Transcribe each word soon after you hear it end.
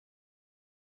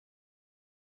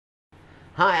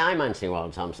Hi, I'm Antony Worrall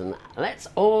Thompson. Let's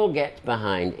all get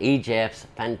behind EJF's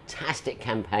fantastic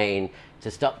campaign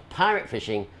to stop pirate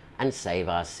fishing and save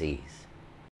our seas.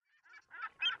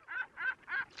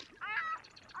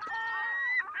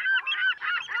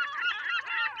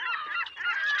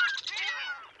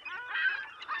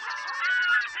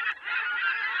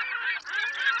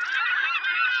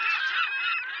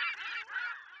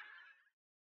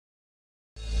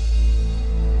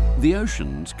 The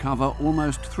oceans cover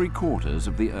almost 3/4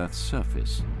 of the Earth's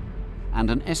surface, and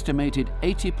an estimated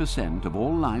 80% of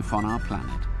all life on our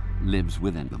planet lives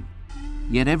within them.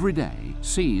 Yet every day,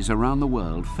 seas around the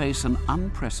world face an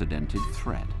unprecedented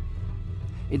threat.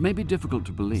 It may be difficult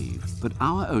to believe, but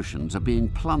our oceans are being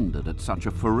plundered at such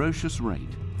a ferocious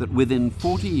rate that within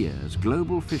 40 years,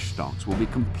 global fish stocks will be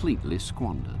completely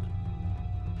squandered.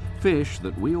 Fish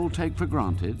that we all take for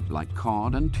granted, like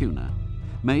cod and tuna,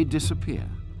 may disappear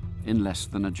in less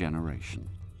than a generation.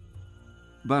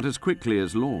 But as quickly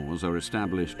as laws are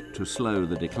established to slow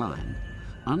the decline,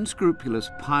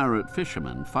 unscrupulous pirate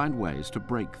fishermen find ways to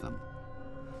break them.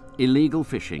 Illegal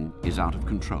fishing is out of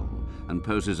control and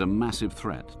poses a massive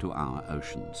threat to our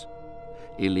oceans.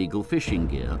 Illegal fishing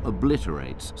gear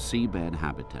obliterates seabed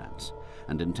habitats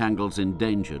and entangles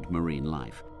endangered marine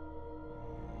life.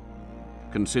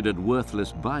 Considered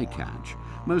worthless bycatch,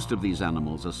 most of these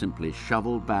animals are simply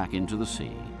shoveled back into the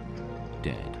sea,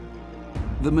 dead.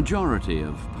 The majority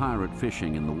of pirate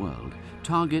fishing in the world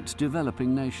targets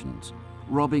developing nations,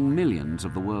 robbing millions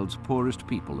of the world's poorest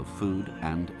people of food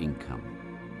and income.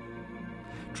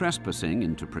 Trespassing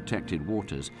into protected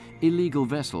waters, illegal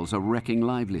vessels are wrecking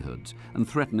livelihoods and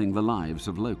threatening the lives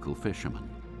of local fishermen.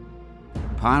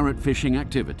 Pirate fishing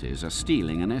activities are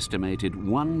stealing an estimated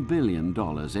 $1 billion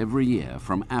every year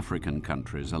from African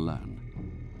countries alone.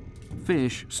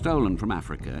 Fish stolen from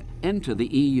Africa enter the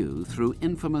EU through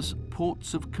infamous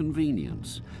ports of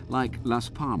convenience, like Las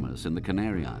Palmas in the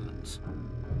Canary Islands.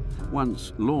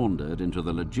 Once laundered into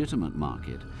the legitimate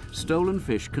market, stolen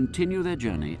fish continue their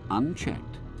journey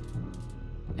unchecked,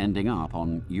 ending up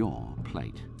on your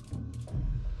plate.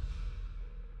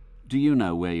 Do you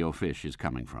know where your fish is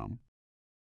coming from?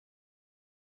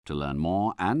 To learn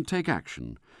more and take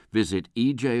action, visit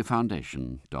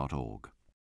ejfoundation.org.